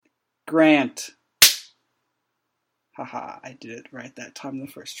Grant. Haha, I did it right that time the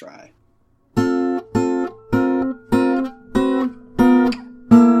first try.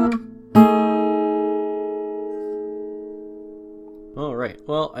 All right.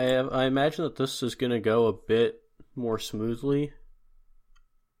 Well, I imagine that this is going to go a bit more smoothly,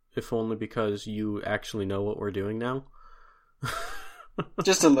 if only because you actually know what we're doing now.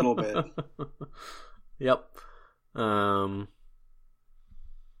 Just a little bit. Yep.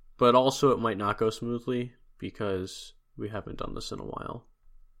 But also it might not go smoothly because we haven't done this in a while.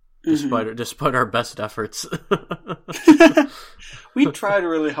 Despite our best efforts. We tried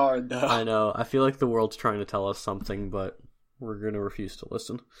really hard, though. I know. I feel like the world's trying to tell us something, but we're going to refuse to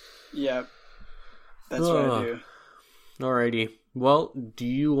listen. Yep. That's what I do. Alrighty. Well, do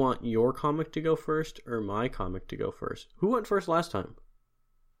you want your comic to go first or my comic to go first? Who went first last time?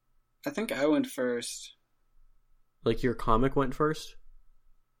 I think I went first. Like your comic went first?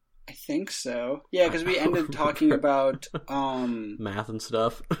 I think so. Yeah, because we ended talking about math and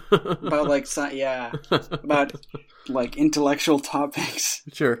stuff. About like about like intellectual topics.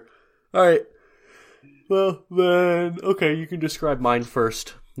 Sure. All right. Well, then okay, you can describe mine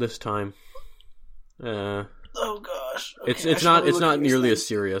first this time. Oh gosh. Okay, it's not nearly as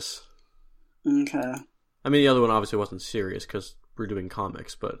serious. Okay. I mean, the other one obviously wasn't serious because we're doing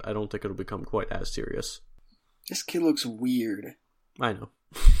comics, but I don't think it'll become quite as serious. This kid looks weird. I know.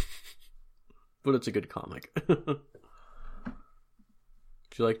 But it's a good comic. Would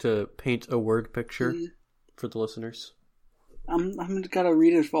you like to paint a word picture for the listeners? I'm gotta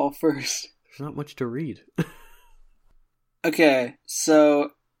read it all first. There's not much to read. Okay,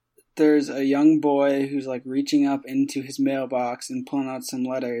 so there's a young boy who's like reaching up into his mailbox and pulling out some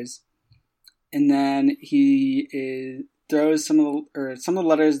letters, and then throws some of the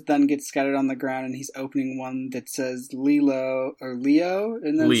letters then get scattered on the ground, and he's opening one that says Leo, and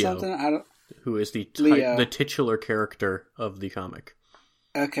then Leo, something who is the titular character of the comic.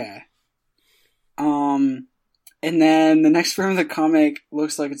 Okay. And then the next frame of the comic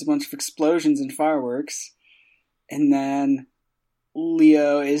looks like it's a bunch of explosions and fireworks. And then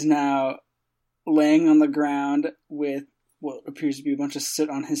Leo is now laying on the ground with what appears to be a bunch of soot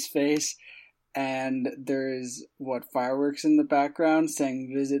on his face. And there's, fireworks in the background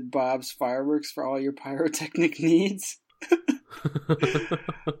saying, "Visit Bob's Fireworks for all your pyrotechnic needs."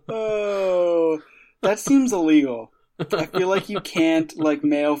 Oh, that seems illegal. I feel like you can't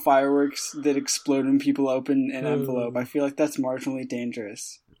mail fireworks that explode when people open an envelope. I feel like that's marginally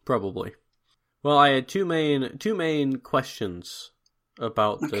dangerous. Probably. Well, I had two main questions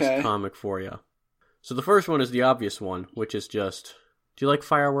about this comic for you. So the first one is the obvious one, which is just, do you like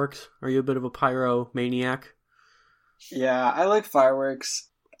fireworks? Are you a bit of a pyromaniac? Yeah, I like fireworks.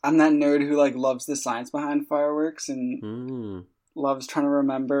 I'm that nerd who loves the science behind fireworks and loves trying to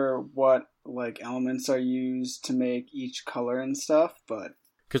remember what elements are used to make each color and stuff, but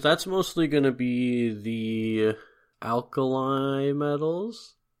because that's mostly going to be the alkali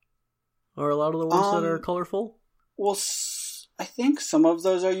metals, or a lot of the ones that are colorful. Well, I think some of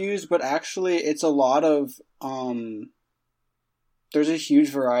those are used, but actually it's a lot of there's a huge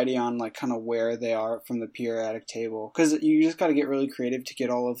variety on kind of where they are from the periodic table, because you just got to get really creative to get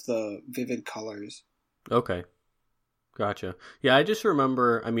all of the vivid colors. Okay. Gotcha. Yeah, I just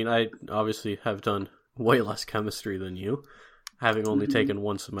remember, I obviously have done way less chemistry than you, having only taken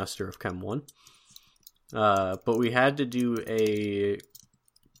one semester of Chem 1. But we had to do are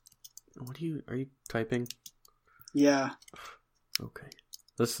you typing? Yeah. Okay.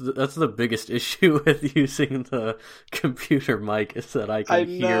 That's the biggest issue with using the computer mic, is that I can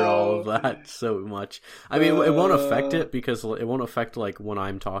hear all of that so much. It won't affect it because it won't affect when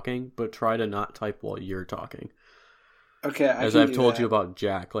I'm talking, but try to not type while you're talking. Okay, as I've told you about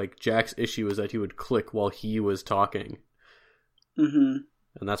Jack. Jack's issue is that he would click while he was talking. Mm-hmm.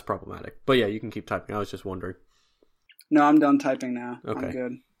 And that's problematic. But yeah, you can keep typing. I was just wondering. No, I'm done typing now. Okay. I'm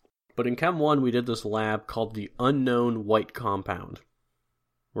good. But in Chem 1, we did this lab called the Unknown White Compound.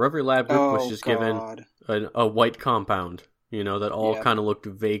 Where every lab group was just given a white compound, that all kind of looked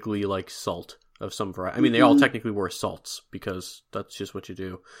vaguely like salt of some variety. They all technically were salts, because that's just what you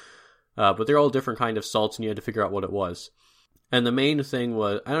do. But they're all different kind of salts, and you had to figure out what it was. And the main thing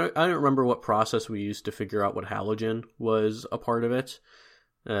was, I don't remember what process we used to figure out what halogen was a part of it.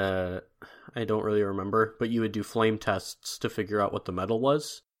 I don't really remember, but you would do flame tests to figure out what the metal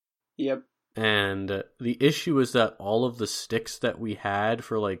was. Yep. And the issue is that all of the sticks that we had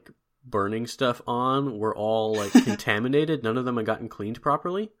for burning stuff on were all contaminated. None of them had gotten cleaned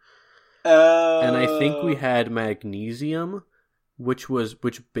properly. And I think we had magnesium, which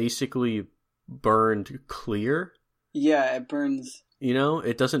basically burned clear. Yeah, it burns You know,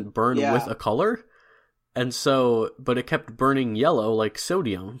 it doesn't burn with a color. And so, but it kept burning yellow like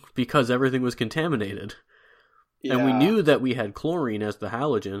sodium because everything was contaminated. Yeah. And we knew that we had chlorine as the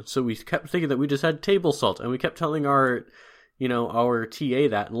halogen, so we kept thinking that we just had table salt, and we kept telling our TA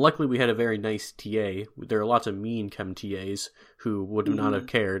that, and luckily we had a very nice TA. There are lots of mean chem TAs who would not have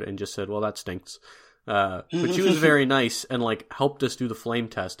cared and just said, well, that stinks. But she was very nice and like helped us do the flame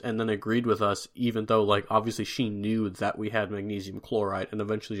test and then agreed with us, even though like obviously she knew that we had magnesium chloride and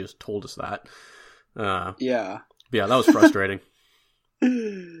eventually just told us that. Yeah, that was frustrating.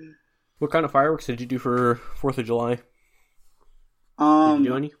 What kind of fireworks did you do for 4th of July? Did you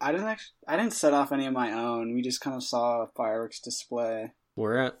do any? I didn't set off any of my own. We just kind of saw a fireworks display.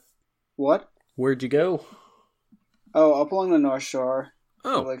 Where at? What? Where'd you go? Oh, up along the North Shore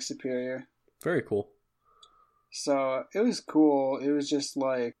of Lake Superior. Very cool. So, it was cool. It was just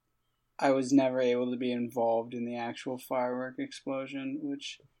like, I was never able to be involved in the actual firework explosion,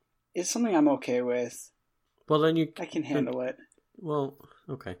 which is something I'm okay with. Well, then I can handle it. Well,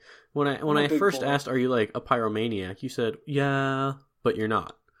 okay. When I first asked, are you like a pyromaniac? You said, yeah, but you're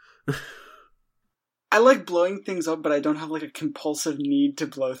not. I like blowing things up, but I don't have like a compulsive need to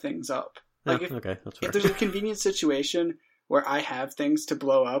blow things up. Like okay, that's fair. If there's a convenient situation where I have things to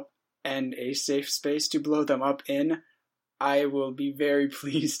blow up and a safe space to blow them up in, I will be very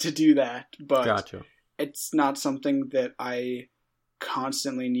pleased to do that. But gotcha. It's not something that I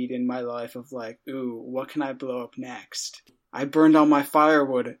constantly need in my life of like, ooh, what can I blow up next? I burned all my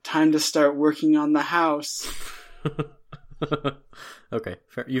firewood. Time to start working on the house. Okay,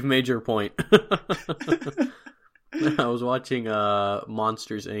 fair. You've made your point. I was watching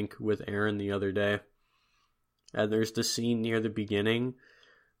Monsters, Inc. with Aaron the other day. And there's the scene near the beginning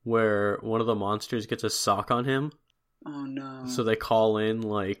where one of the monsters gets a sock on him. Oh, no. So they call in,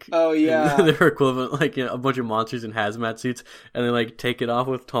 like... Oh, yeah. Their equivalent, like, a bunch of monsters in hazmat suits. And they, like, take it off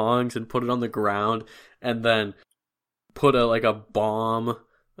with tongs and put it on the ground. And then put a bomb...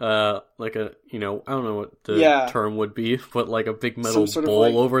 like a, I don't know what the term would be, but like a big metal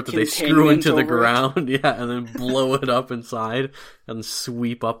bowl over it that they screw into the ground. Yeah, and then blow it up inside and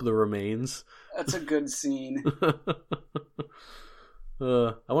sweep up the remains. That's a good scene.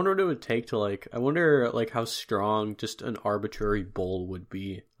 I wonder what it would take to I wonder how strong just an arbitrary bowl would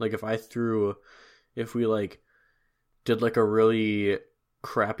be. Like if we did a really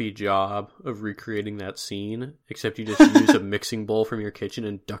crappy job of recreating that scene, except you just use a mixing bowl from your kitchen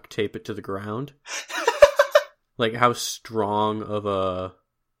and duct tape it to the ground. Like how strong of a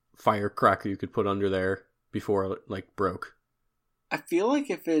firecracker you could put under there before it broke. I feel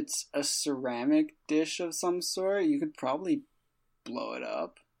like if it's a ceramic dish of some sort, you could probably blow it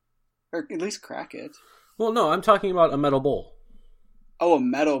up. Or at least crack it. Well, no, I'm talking about a metal bowl. Oh, a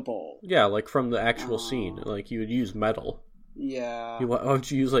metal bowl. Yeah, from the actual scene. You would use metal. Yeah. Why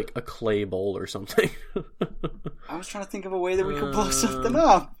don't you use a clay bowl or something? I was trying to think of a way that we could blow something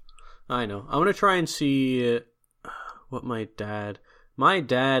up. I know. I'm gonna try and see what my dad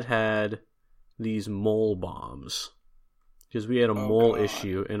had these mole bombs, because we had a mole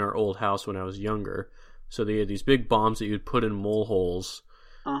issue in our old house when I was younger. So they had these big bombs that you'd put in mole holes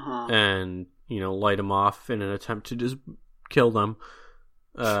and light them off in an attempt to just kill them.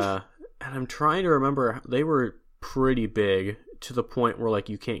 And I'm trying to remember, they were pretty big to the point where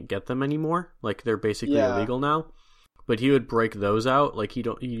you can't get them anymore. They're basically illegal now. But he would break those out. He'd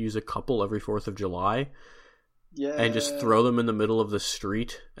use a couple every 4th of July. Yeah. And just throw them in the middle of the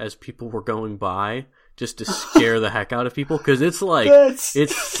street as people were going by, just to scare the heck out of people. Because it's it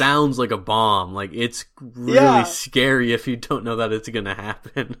sounds like a bomb. It's really scary if you don't know that it's gonna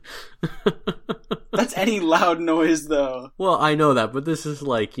happen. That's any loud noise though. Well, I know that, but this is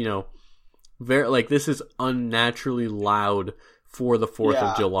this is unnaturally loud for the 4th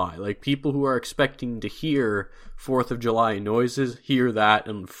of July. People who are expecting to hear 4th of July noises hear that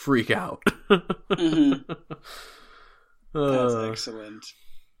and freak out. Mm-hmm. That's excellent.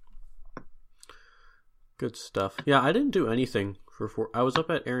 Good stuff. Yeah, I didn't do anything I was up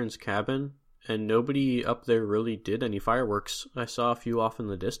at Aaron's cabin, and nobody up there really did any fireworks. I saw a few off in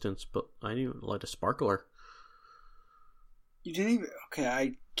the distance, but I didn't even light a sparkler. You didn't even... Okay,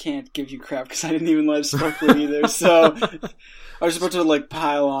 I can't give you crap because I didn't even light a sparkler either, so... I was about to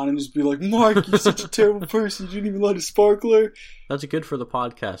pile on and just be like, Mark, you're such a terrible person, you didn't even light a sparkler. That's good for the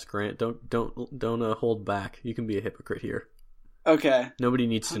podcast, Grant. Don't hold back. You can be a hypocrite here. Okay. Nobody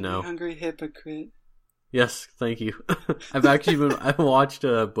needs to know. Hungry hypocrite. Yes, thank you. I've watched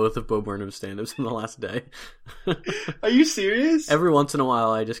both of Bo Burnham's stand-ups in the last day. Are you serious? Every once in a while,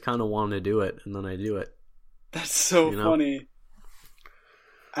 I just kind of want to do it, and then I do it. That's so funny.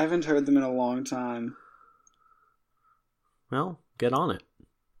 I haven't heard them in a long time. Well, get on it.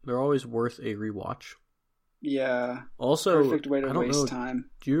 They're always worth a rewatch. Yeah. Also, perfect way to waste time.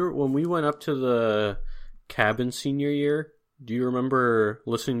 When we went up to the cabin senior year, do you remember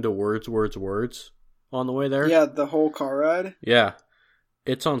listening to Words, Words, Words on the way there? Yeah, the whole car ride? Yeah.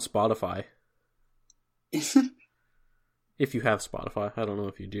 It's on Spotify. If you have Spotify. I don't know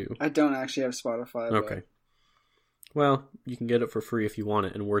if you do. I don't actually have Spotify. Okay. But... Well, you can get it for free if you want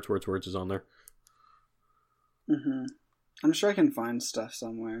it, and Words, Words, Words is on there. Mm-hmm. I'm sure I can find stuff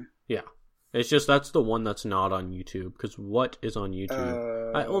somewhere. Yeah. It's just that's the one that's not on YouTube, because what is on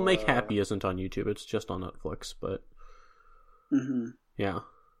YouTube? Make Happy isn't on YouTube, it's just on Netflix, but... Mm-hmm. Yeah.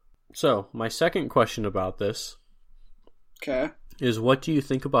 So, my second question about this... Okay. Is what do you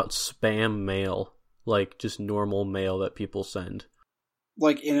think about spam mail? Like, just normal mail that people send.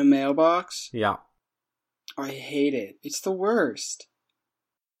 Like in a mailbox? Yeah. I hate it. It's the worst.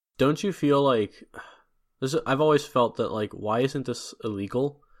 Don't you feel like... I've always felt that, like, why isn't this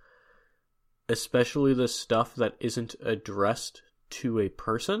illegal? Especially the stuff that isn't addressed to a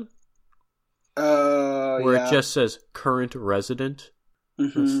person. Where it just says current resident.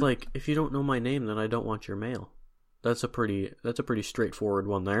 Mm-hmm. It's like, if you don't know my name, then I don't want your mail. That's a pretty straightforward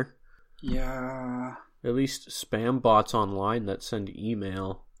one there. Yeah. At least spam bots online that send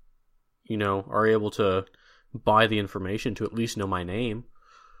email, are able to buy the information to at least know my name.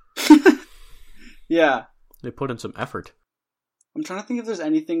 Yeah. They put in some effort. I'm trying to think if there's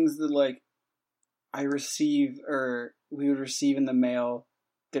anything that, like, I receive or we would receive in the mail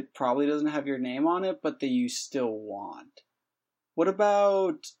that probably doesn't have your name on it, but that you still want. What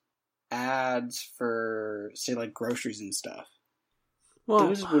about ads for, say, like, groceries and stuff? Well,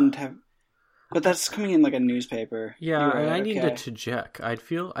 those wouldn't have... But that's coming in like a newspaper. Yeah, right, and I need to check. I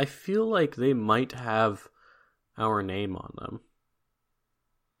feel like they might have our name on them.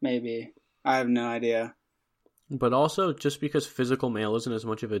 Maybe. I have no idea. But also, just because physical mail isn't as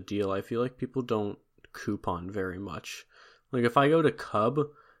much of a deal, I feel like people don't coupon very much. Like, if I go to Cub,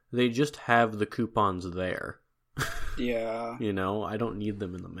 they just have the coupons there. Yeah. I don't need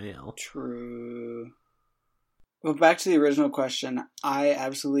them in the mail. True. Well, back to the original question, I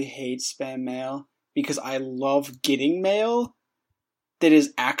absolutely hate spam mail because I love getting mail that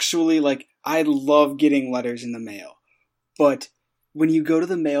is actually, like, I love getting letters in the mail. But when you go to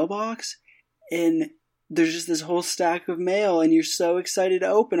the mailbox and there's just this whole stack of mail and you're so excited to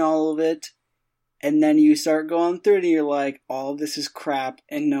open all of it, and then you start going through it and you're like, all of this is crap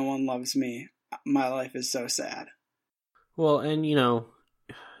and no one loves me. My life is so sad. Well, and,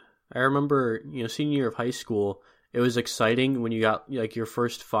 I remember, senior year of high school, it was exciting when you got, like, your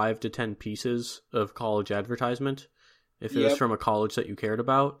first 5 to 10 pieces of college advertisement, if it was from a college that you cared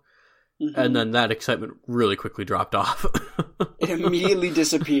about. Mm-hmm. And then that excitement really quickly dropped off. It immediately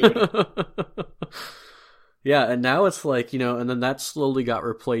disappeared. Yeah, and now it's like, and then that slowly got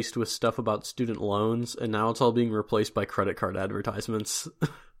replaced with stuff about student loans, and now it's all being replaced by credit card advertisements.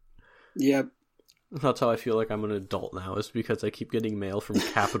 Yep. That's how I feel like I'm an adult now, is because I keep getting mail from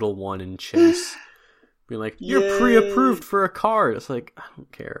Capital One and Chase. Being like, you're pre-approved for a card. It's like, I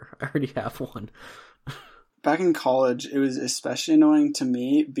don't care. I already have one. Back in college, it was especially annoying to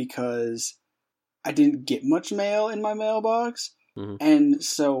me because I didn't get much mail in my mailbox. Mm-hmm. And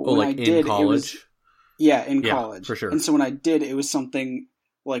so when I did, college? It was... Yeah, in college. For sure. And so when I did, it was something,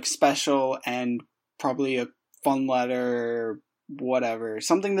 like, special and probably a fun letter or whatever.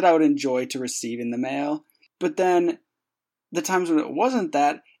 Something that I would enjoy to receive in the mail. But then, the times when it wasn't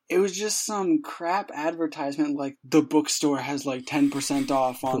that, it was just some crap advertisement like the bookstore has like 10%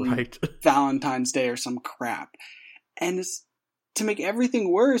 off on Valentine's Day or some crap. And to make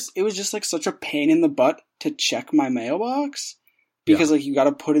everything worse, it was just like such a pain in the butt to check my mailbox. Because like you got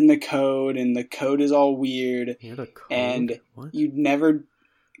to put in the code and the code is all weird. You had a code? And what? You'd never...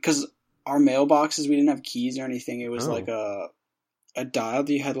 Because our mailboxes, we didn't have keys or anything. It was like a dial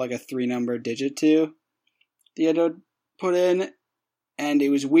that you had like a 3-number digit to. That you had to put in. And it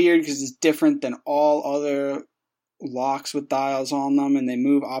was weird because it's different than all other locks with dials on them, and they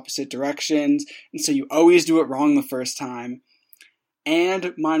move opposite directions. And so you always do it wrong the first time.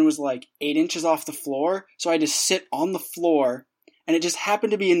 And mine was like 8 inches off the floor, so I had to sit on the floor, and it just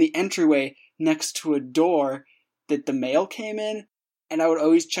happened to be in the entryway next to a door that the mail came in, and I would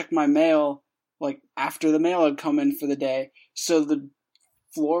always check my mail like after the mail had come in for the day. So the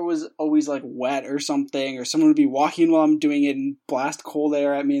floor was always like wet or something, or someone would be walking while I'm doing it and blast cold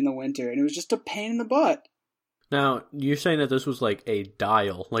air at me in the winter, and it was just a pain in the butt. Now, you're saying that this was like a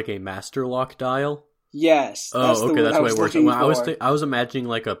dial, like a master lock dial? Yes. Oh, okay, that's way worse. Well, I was imagining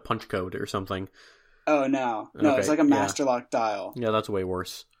like a punch code or something. Oh, no. No, okay, it's like a master lock dial. Yeah, that's way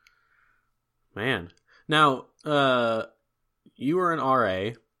worse. Man. Now, you were an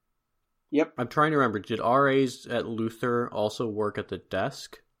RA. Yep. I'm trying to remember. Did RAs at Luther also work at the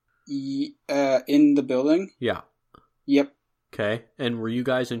desk? In the building? Yeah. Yep. Okay. And were you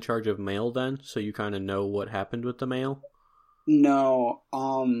guys in charge of mail then? So you kind of know what happened with the mail? No.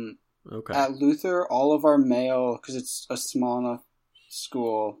 Okay. At Luther, all of our mail, because it's a small enough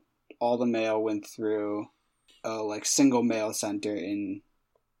school, all the mail went through a single mail center in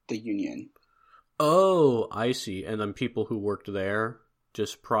the Union. Oh, I see. And then people who worked there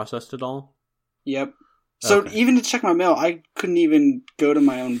just processed it all? Yep. So even to check my mail, I couldn't even go to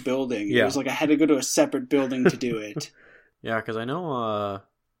my own building. Yeah. It was like I had to go to a separate building to do it. Yeah, because I know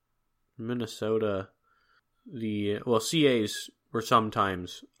Minnesota, CAs were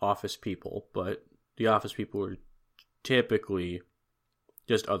sometimes office people, but the office people were typically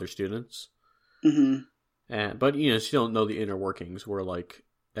just other students. Mm-hmm. But you still don't know the inner workings where all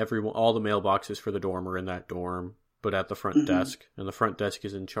the mailboxes for the dorm are in that dorm, but at the front desk, and the front desk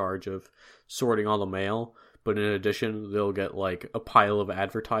is in charge of sorting all the mail. But in addition, they'll get a pile of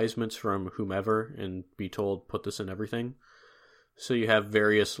advertisements from whomever and be told, put this in everything. So you have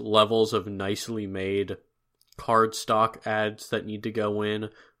various levels of nicely made cardstock ads that need to go in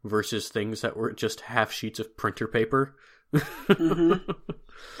versus things that were just half sheets of printer paper. Mm-hmm.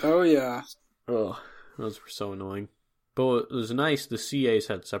 Oh, yeah. Ugh, those were so annoying. But it was nice, the CAs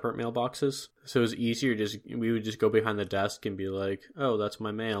had separate mailboxes, so it was easier. We would just go behind the desk and be like, oh, that's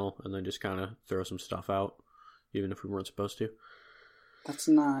my mail, and then just kind of throw some stuff out, even if we weren't supposed to. That's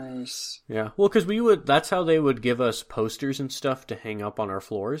nice. Yeah, well, because that's how they would give us posters and stuff to hang up on our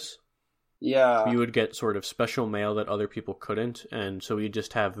floors. Yeah. We would get sort of special mail that other people couldn't, and so we'd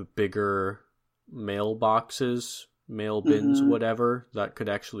just have bigger mailboxes, mail bins, whatever, that could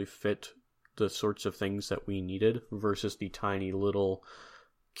actually fit the sorts of things that we needed versus the tiny little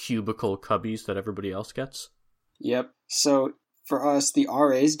cubicle cubbies that everybody else gets. Yep. So for us, the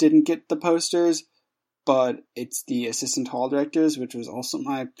RAs didn't get the posters, but it's the assistant hall directors, which was also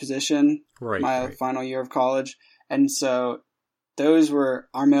my position, my final year of college. And so those were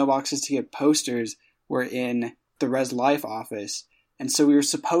our mailboxes to get posters were in the Res Life office. And so we were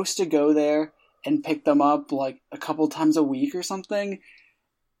supposed to go there and pick them up a couple times a week or something.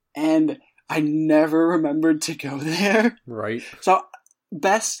 And I never remembered to go there. Right. So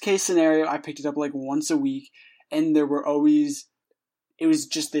best case scenario, I picked it up once a week, and it was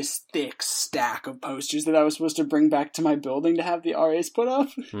just this thick stack of posters that I was supposed to bring back to my building to have the RAs put up.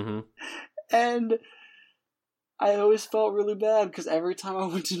 Mm-hmm. And I always felt really bad because every time I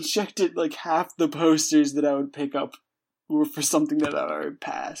went and checked it, half the posters that I would pick up were for something that I already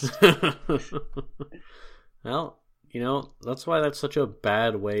passed. Well, that's why that's such a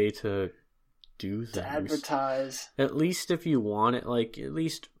bad way to do things. To advertise. At least if you want it, at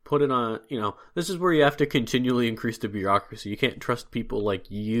least put it on, this is where you have to continually increase the bureaucracy. You can't trust people like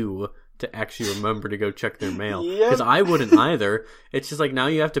you to actually remember to go check their mail. Because I wouldn't either. It's just now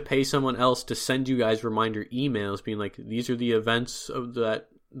you have to pay someone else to send you guys reminder emails being these are the events of that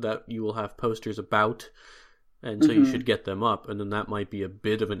you will have posters about, and so you should get them up, and then that might be a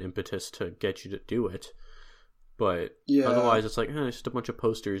bit of an impetus to get you to do it. But otherwise, it's it's just a bunch of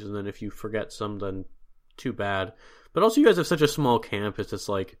posters, and then if you forget some, then too bad. But also, you guys have such a small campus, it's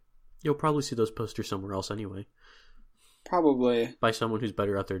you'll probably see those posters somewhere else anyway. Probably. By someone who's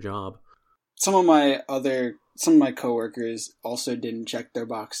better at their job. Some of my coworkers also didn't check their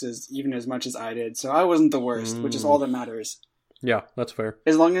boxes even as much as I did, so I wasn't the worst, which is all that matters. Yeah, that's fair.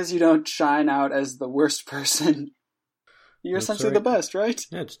 As long as you don't shine out as the worst person, you're essentially the best, right?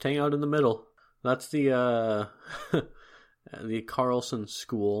 Yeah, just hang out in the middle. That's the the Carlson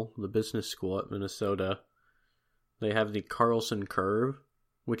School, the business school at Minnesota. They have the Carlson curve,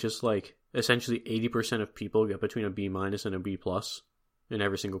 which is essentially 80% of people get between a B- and a B+ in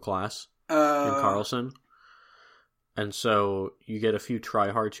every single class in Carlson. And so you get a few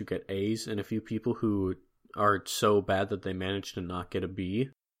tryhards who get A's and a few people who are so bad that they manage to not get a B.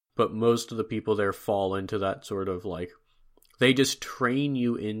 But most of the people there fall into that sort of they just train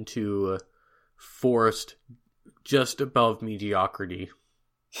you into forced just above mediocrity.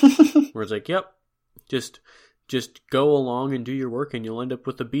 Where it's yep, just go along and do your work and you'll end up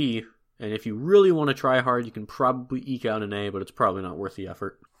with a B. And if you really want to try hard, you can probably eke out an A, but it's probably not worth the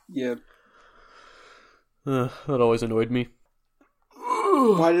effort. Yep. That always annoyed me.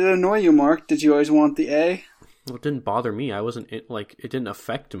 Why did it annoy you, Mark? Did you always want the A? Well, it didn't bother me. I wasn't it didn't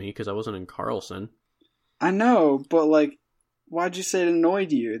affect me because I wasn't in Carlson. I know, but why'd you say it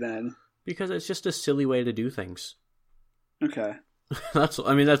annoyed you then? Because it's just a silly way to do things. Okay. That's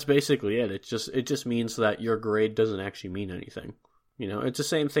basically it. It just means that your grade doesn't actually mean anything. It's the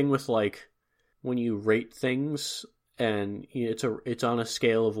same thing with when you rate things and it's on a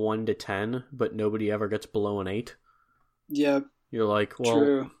scale of 1 to 10, but nobody ever gets below an 8. Yep. You're like, well,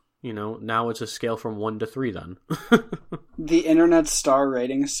 true. Now it's a scale from 1 to 3 then. The internet star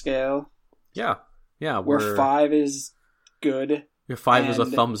rating scale. Yeah. Yeah. Where 5 is good. 5 is a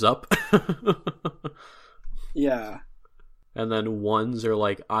thumbs up. Yeah. And then 1s are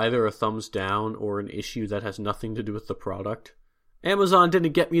like either a thumbs down or an issue that has nothing to do with the product. Amazon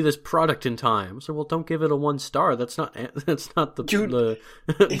didn't get me this product in time. So, well, don't give it a 1 star. That's not the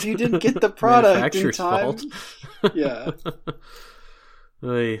if you didn't get the product in time. Fault. Yeah.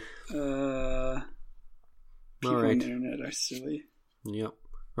 Hey. People on the internet are silly. Yep.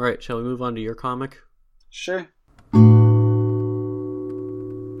 All right, shall we move on to your comic? Sure.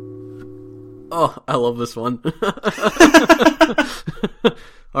 Oh, I love this one.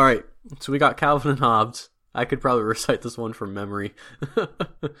 All right, so we got Calvin and Hobbes. I could probably recite this one from memory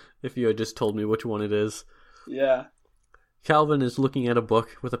if you had just told me which one it is. Yeah. Calvin is looking at a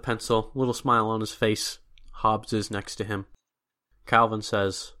book with a pencil, little smile on his face. Hobbes is next to him. Calvin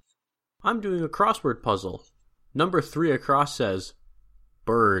says, I'm doing a crossword puzzle. Number 3 across says,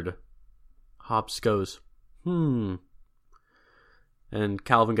 bird. Hobbes goes, And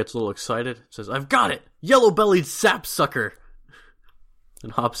Calvin gets a little excited, says, I've got it! Yellow-bellied sapsucker!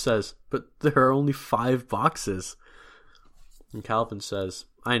 And Hobbes says, but there are only 5 boxes. And Calvin says,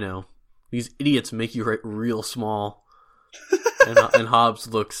 I know. These idiots make you write real small. and Hobbes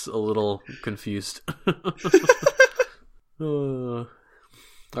looks a little confused. All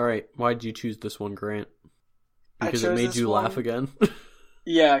right, why did you choose this one, Grant? Because it made you laugh again?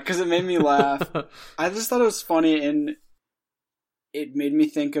 Yeah, because it made me laugh. I just thought it was funny, and it made me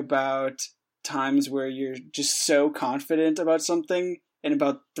think about times where you're just so confident about something and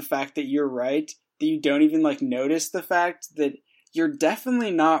about the fact that you're right that you don't even notice the fact that you're definitely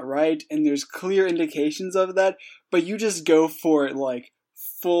not right, and there's clear indications of that, but you just go for it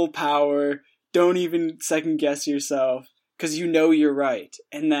full power, don't even second guess yourself, because you know you're right.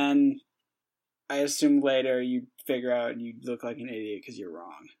 And then I assume later you figure out you look like an idiot because you're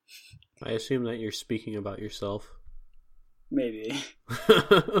wrong. I assume that you're speaking about yourself. Maybe.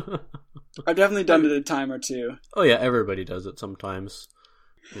 I've definitely done it a time or two. Oh yeah, everybody does it sometimes.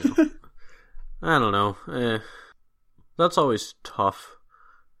 I don't know. That's always tough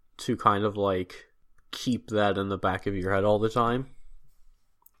to kind of keep that in the back of your head all the time.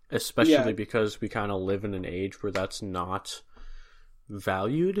 Especially because we kind of live in an age where that's not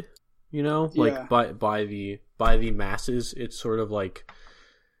valued, by the masses. It's sort of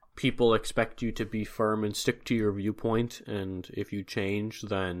people expect you to be firm and stick to your viewpoint, and if you change,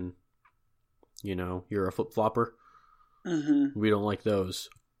 then you're a flip-flopper. Mm-hmm. We don't like those.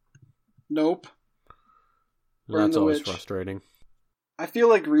 Nope. That's always frustrating. I feel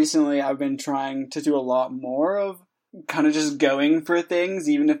like recently I've been trying to do a lot more of kind of just going for things,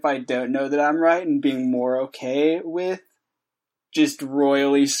 even if I don't know that I'm right, and being more okay with just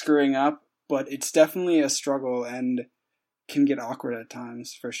royally screwing up. But it's definitely a struggle and can get awkward at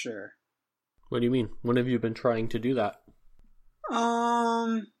times, for sure. What do you mean? When have you been trying to do that?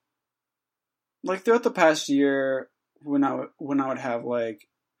 Throughout the past year, when I would have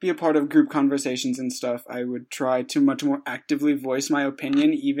be a part of group conversations and stuff, I would try to much more actively voice my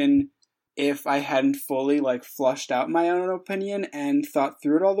opinion, even if I hadn't fully flushed out my own opinion and thought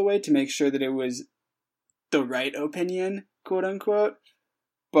through it all the way to make sure that it was the right opinion, quote unquote.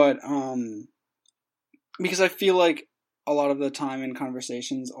 But because I feel like a lot of the time in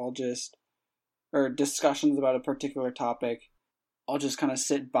conversations, or discussions about a particular topic, I'll just kind of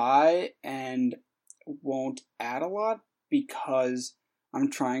sit by and won't add a lot because I'm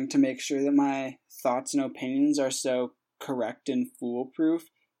trying to make sure that my thoughts and opinions are so correct and foolproof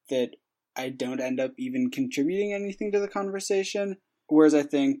that I don't end up even contributing anything to the conversation. Whereas I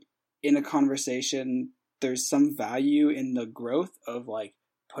think in a conversation, there's some value in the growth of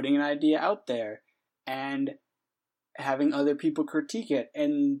putting an idea out there and having other people critique it.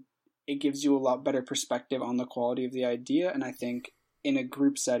 And it gives you a lot better perspective on the quality of the idea. And I think in a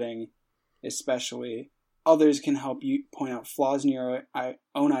group setting, especially, others can help you point out flaws in your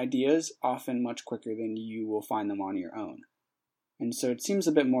own ideas often much quicker than you will find them on your own. And so it seems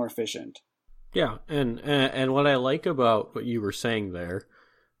a bit more efficient. Yeah, and what I like about what you were saying there,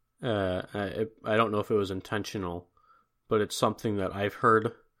 I don't know if it was intentional, but it's something that I've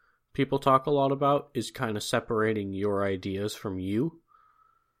heard people talk a lot about, is kind of separating your ideas from you.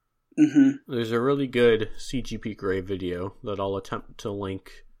 Mm-hmm. There's a really good CGP Grey video that I'll attempt to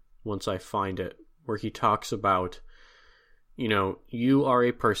link once I find it, where he talks about, you are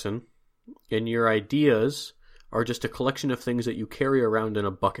a person, and your ideas are just a collection of things that you carry around in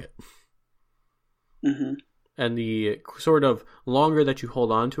a bucket. Mm-hmm. And the sort of longer that you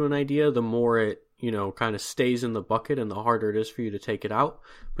hold on to an idea, the more it, kind of stays in the bucket and the harder it is for you to take it out.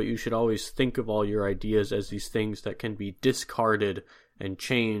 But you should always think of all your ideas as these things that can be discarded and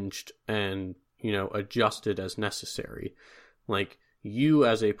changed and, adjusted as necessary. Like, you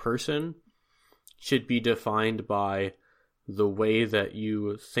as a person should be defined by the way that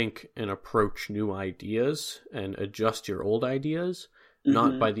you think and approach new ideas and adjust your old ideas,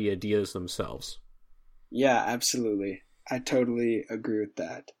 not by the ideas themselves. Yeah, absolutely. I totally agree with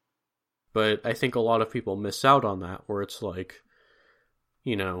that. But I think a lot of people miss out on that, where it's like,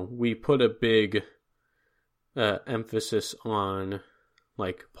 we put a big emphasis on,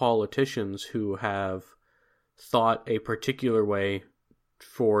 like, politicians who have thought a particular way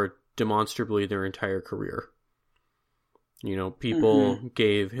for demonstrably their entire career. People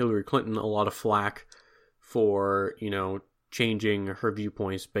gave Hillary Clinton a lot of flack for, changing her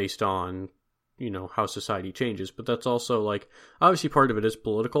viewpoints based on, how society changes. But that's also, like, obviously part of it is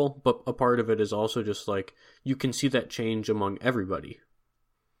political, but a part of it is also just, like, you can see that change among everybody.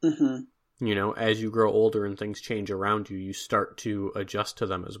 As you grow older and things change around you, you start to adjust to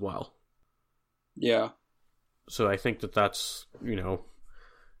them as well. Yeah. So I think that that's,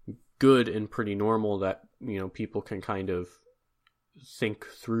 good and pretty normal that, people can kind of think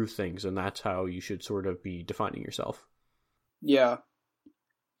through things, and that's how you should sort of be defining yourself. Yeah.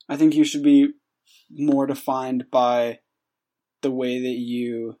 I think you should be more defined by the way that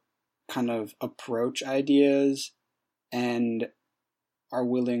you kind of approach ideas and are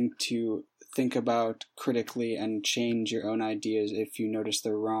willing to think about critically and change your own ideas if you notice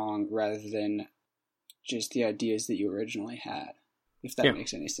they're wrong, rather than just the ideas that you originally had, if that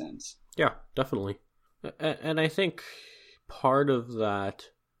makes any sense. Yeah, definitely. And I think part of that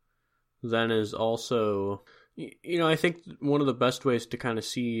then is also, I think one of the best ways to kind of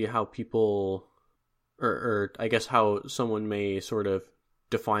see how people, or I guess how someone may sort of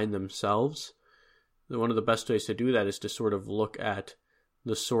define themselves, one of the best ways to do that is to sort of look at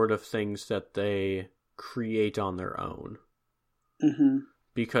the sort of things that they create on their own.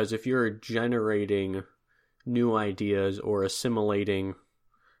 Because if you're generating new ideas or assimilating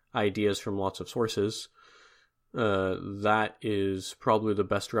ideas from lots of sources, that is probably the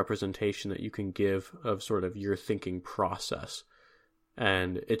best representation that you can give of sort of your thinking process.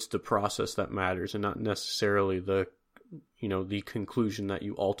 And it's the process that matters, and not necessarily the conclusion that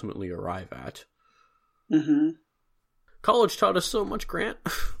you ultimately arrive at. College taught us so much, Grant.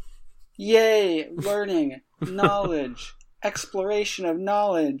 Yay! Learning, knowledge, exploration of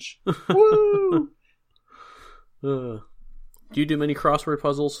knowledge. Woo! Do you do many crossword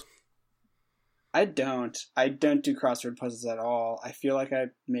puzzles? I don't do crossword puzzles at all. I feel like I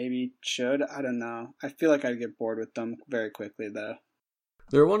maybe should. I don't know. I feel like I'd get bored with them very quickly, though.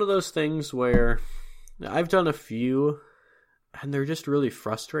 They're one of those things where I've done a few, and they're just really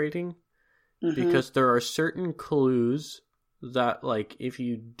frustrating. Because there are certain clues that, like, if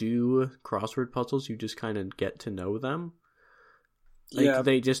you do crossword puzzles, you just kind of get to know them. Like,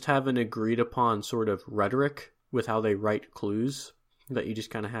 they just have an agreed upon sort of rhetoric with how they write clues that you just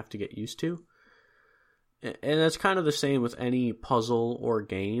kind of have to get used to. And that's kind of the same with any puzzle or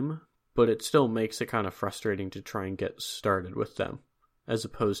game, but it still makes it kind of frustrating to try and get started with them, as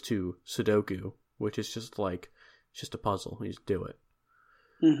opposed to Sudoku, which is just like, it's just a puzzle. You just do it.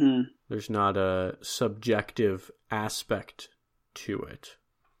 There's not a subjective aspect to it.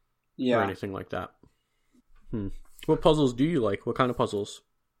 Or anything like that. What puzzles do you like? What kind of puzzles?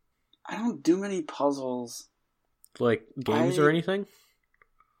 I don't do many puzzles. Like games or anything?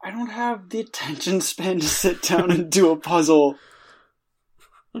 I don't have the attention span to sit down and do a puzzle.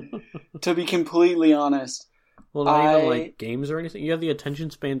 To be completely honest. Well, not even like games or anything? You have the attention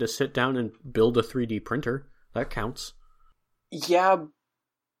span to sit down and build a 3D printer. That counts. Yeah,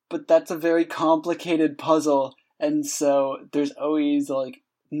 but that's a very complicated puzzle, and so there's always, like,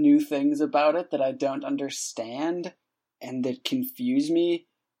 new things about it that I don't understand and that confuse me,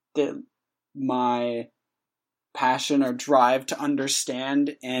 that my passion or drive to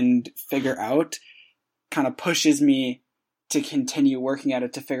understand and figure out kind of pushes me to continue working at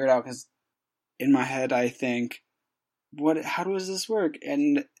it to figure it out, because in my head I think, how does this work?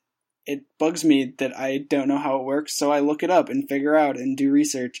 And it bugs me that I don't know how it works, so I look it up and figure out and do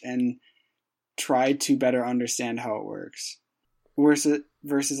research and try to better understand how it works.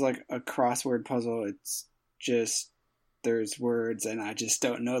 Versus like a crossword puzzle, it's just there's words and I just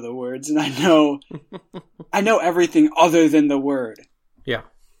don't know the words, and I know everything other than the word. Yeah.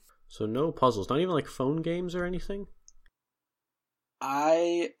 So no puzzles, not even like phone games or anything?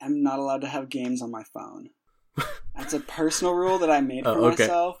 I am not allowed to have games on my phone. That's a personal rule that I made for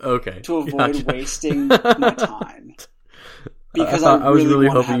myself to avoid wasting my time. Because I was really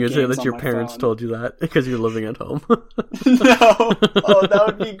hoping you'd say that your parents told you that because you're living at home. No. Oh, that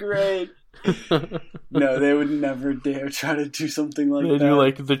would be great. No, they would never dare try to do something like that. They do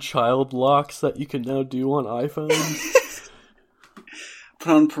like the child locks that you can now do on iPhone.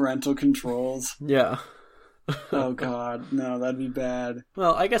 Put on parental controls. Yeah. Oh god, no, that'd be bad.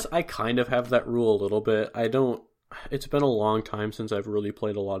 Well, I guess I kind of have that rule a little bit. It's been a long time since I've really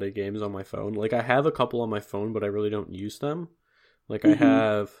played a lot of games on my phone. Like, I have a couple on my phone, but I really don't use them. Like, I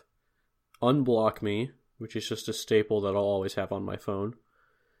have Unblock Me, which is just a staple that I'll always have on my phone.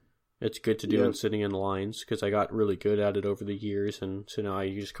 It's good to do when sitting in lines, because I got really good at it over the years, and so now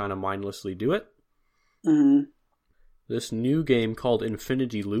I just kind of mindlessly do it. Mm-hmm. This new game called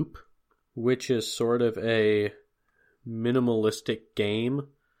Infinity Loop, which is sort of a minimalistic game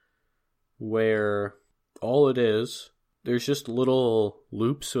where all it is, there's just little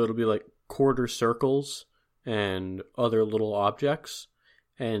loops, so it'll be like quarter circles and other little objects,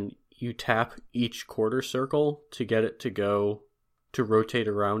 and you tap each quarter circle to get it to rotate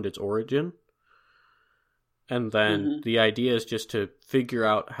around its origin. And then the idea is just to figure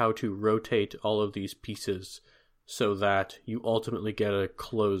out how to rotate all of these pieces so that you ultimately get a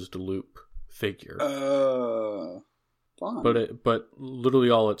closed loop figure. Fun. But literally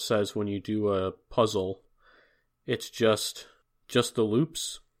all it says when you do a puzzle, it's just the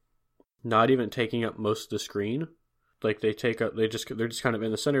loops, not even taking up most of the screen. Like they're just kind of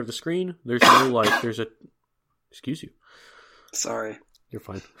in the center of the screen. There's no excuse you. Sorry. You're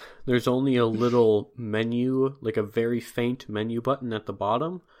fine. There's only a little menu, like a very faint menu button at the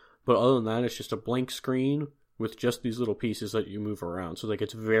bottom. But other than that, it's just a blank screen with just these little pieces that you move around. So like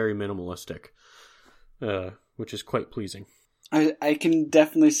it's very minimalistic, which is quite pleasing. I can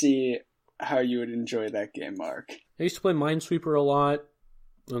definitely see how you would enjoy that game, Mark. I used to play Minesweeper a lot,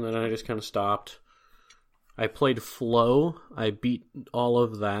 and then I just kind of stopped. I played Flow. I beat all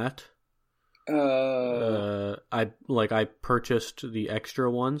of that. I purchased the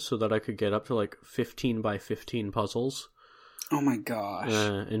extra one so that I could get up to like 15 by 15 puzzles. Oh my gosh.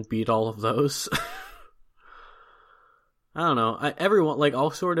 And beat all of those. I don't know.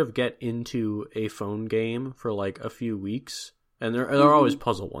 I'll sort of get into a phone game for like a few weeks, and they're always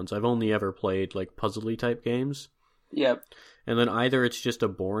puzzle ones. I've only ever played like puzzly type games. Yep. And then either it's just a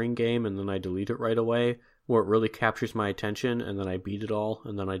boring game and then I delete it right away, or it really captures my attention and then I beat it all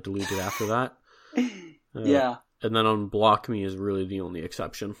and then I delete it after that. Yeah. And then Unblock Me is really the only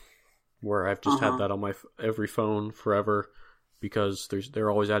exception, where I've just had that on my every phone forever, because they're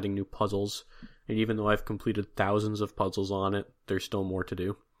always adding new puzzles, and even though I've completed thousands of puzzles on it, there's still more to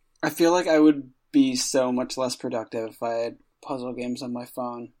do. I feel like I would be so much less productive if I had puzzle games on my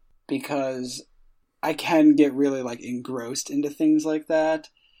phone, because I can get really like engrossed into things like that.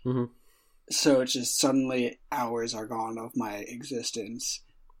 Mm-hmm. So it's just suddenly hours are gone of my existence,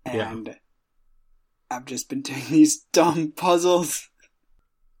 and I've just been doing these dumb puzzles.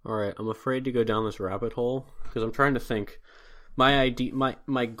 Alright, I'm afraid to go down this rabbit hole, because I'm trying to think.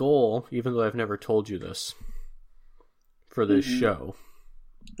 My goal, even though I've never told you this, for this show,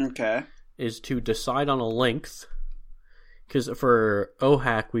 is to decide on a length. Because for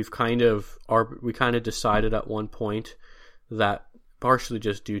OHAC, we kind of decided at one point that, partially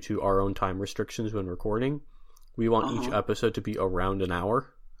just due to our own time restrictions when recording, we want each episode to be around an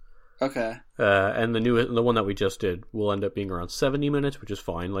hour. Okay. And the one that we just did will end up being around 70 minutes, which is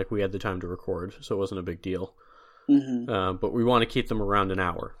fine. Like, we had the time to record, so it wasn't a big deal. Mm-hmm. But we want to keep them around an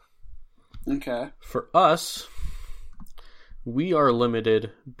hour. Okay. For us, we are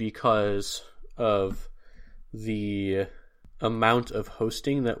limited because of the amount of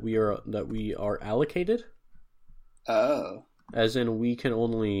hosting that we are allocated. Oh. As in, we can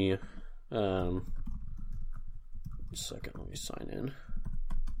only... a second, let me sign in.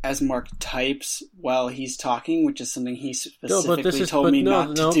 As Mark types while he's talking, which is something he specifically told me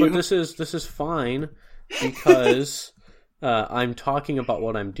not to do. But this is fine, because I'm talking about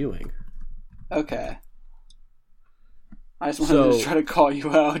what I'm doing. Okay. I just wanted to try to call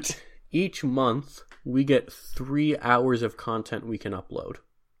you out. Each month, we get 3 hours of content we can upload.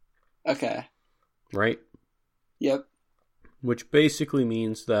 Okay. Right? Yep. Which basically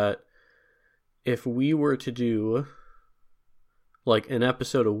means that if we were to do like an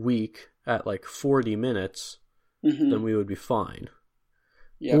episode a week at like 40 minutes, then we would be fine.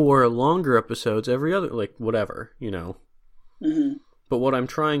 Yep. Or longer episodes every other, like whatever, you know. Mm-hmm. But what I'm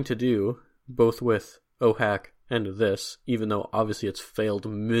trying to do, both with OHAC and this, even though obviously it's failed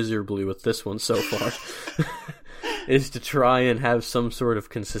miserably with this one so far, is to try and have some sort of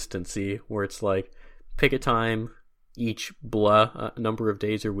consistency where it's like, pick a time, each a number of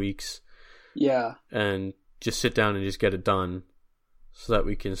days or weeks. Yeah. And just sit down and just get it done so that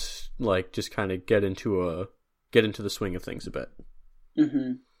we can like just kind of get into the swing of things a bit.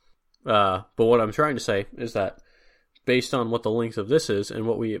 Mm-hmm. But what I'm trying to say is that based on what the length of this is and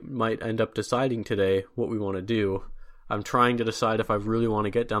what we might end up deciding today, what we want to do, I'm trying to decide if I really want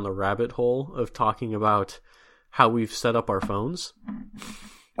to get down the rabbit hole of talking about how we've set up our phones.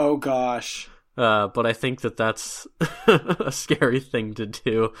 Oh gosh. But I think that that's a scary thing to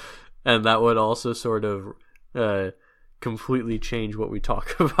do, and that would also sort of completely change what we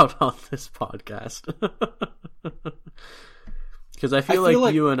talk about on this podcast. Because I feel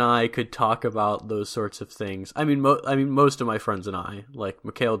like you and I could talk about those sorts of things. I mean, most of my friends and I, like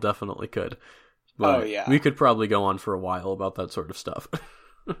Mikhail, definitely could. But we could probably go on for a while about that sort of stuff.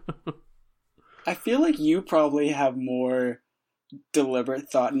 I feel like you probably have more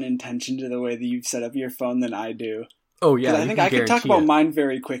deliberate thought and intention to the way that you've set up your phone than I do. Oh yeah, I think I could talk about mine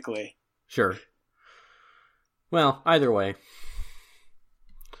very quickly. Sure. Well, either way,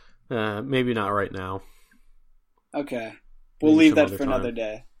 maybe not right now. Okay, we'll leave that for another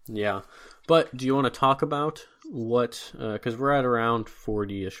day. Yeah, but do you want to talk about what? Because we're at around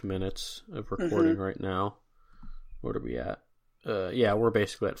 40-ish minutes of recording right now. What are we at? Yeah, we're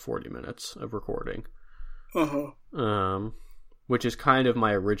basically at 40 minutes of recording. Which is kind of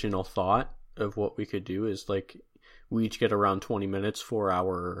my original thought of what we could do is like we each get around 20 minutes for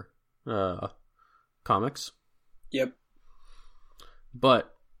our comics. Yep.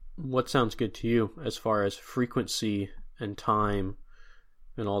 But what sounds good to you as far as frequency and time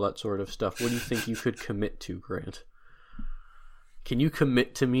and all that sort of stuff? What do you think you could commit to, Grant? Can you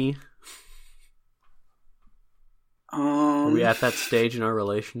commit to me? Are we at that stage in our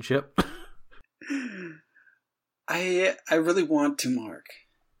relationship? I really want to, Mark.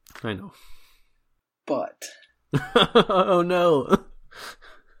 I know. But. Oh no.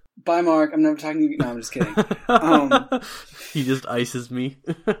 Bye, Mark. I'm never talking to you. No, I'm just kidding. He just ices me.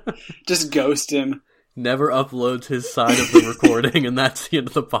 Just ghost him. Never uploads his side of the recording, and that's the end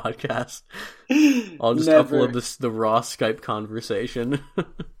of the podcast. I'll just upload the raw Skype conversation.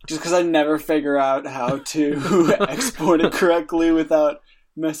 Just because I never figure out how to export it correctly without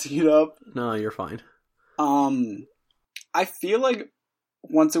messing it up. No, you're fine. I feel like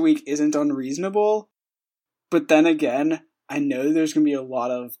once a week isn't unreasonable, but then again, I know there's going to be a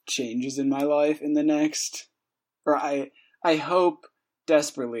lot of changes in my life in the next, or I hope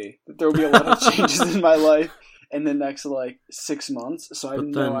desperately that there will be a lot of changes in my life in the next, 6 months, so I have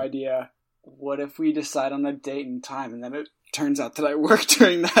no idea. What if we decide on a date and time, and then it turns out that I work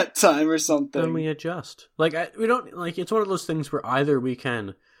during that time or something? Then we adjust. We don't, it's one of those things where either we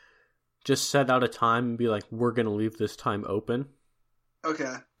can just set out a time and be like, we're going to leave this time open.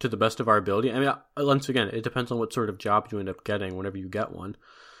 Okay. To the best of our ability. I mean, once again, it depends on what sort of job you end up getting whenever you get one.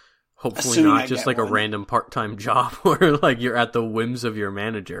 Hopefully assuming not just a random part-time job where you're at the whims of your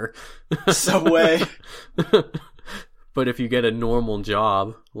manager. Subway. But if you get a normal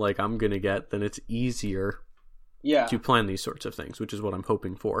job like I'm going to get, then it's easier to plan these sorts of things, which is what I'm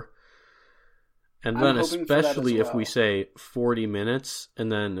hoping for. And then especially if we say 40 minutes,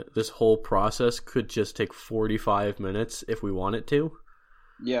 and then this whole process could just take 45 minutes if we want it to.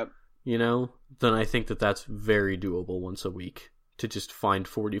 Yep. Then I think that that's very doable once a week to just find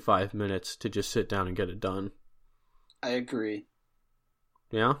 45 minutes to just sit down and get it done. I agree.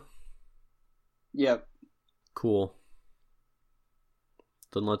 Yeah? Yep. Cool.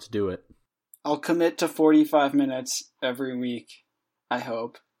 Then let's do it. I'll commit to 45 minutes every week, I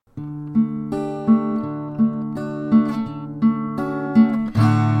hope.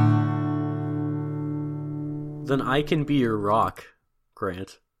 Then I can be your rock,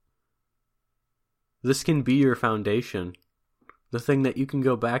 Grant. This can be your foundation. The thing that you can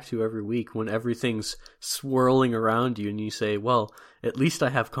go back to every week when everything's swirling around you and you say, well, at least I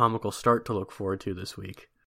have Comical Start to look forward to this week.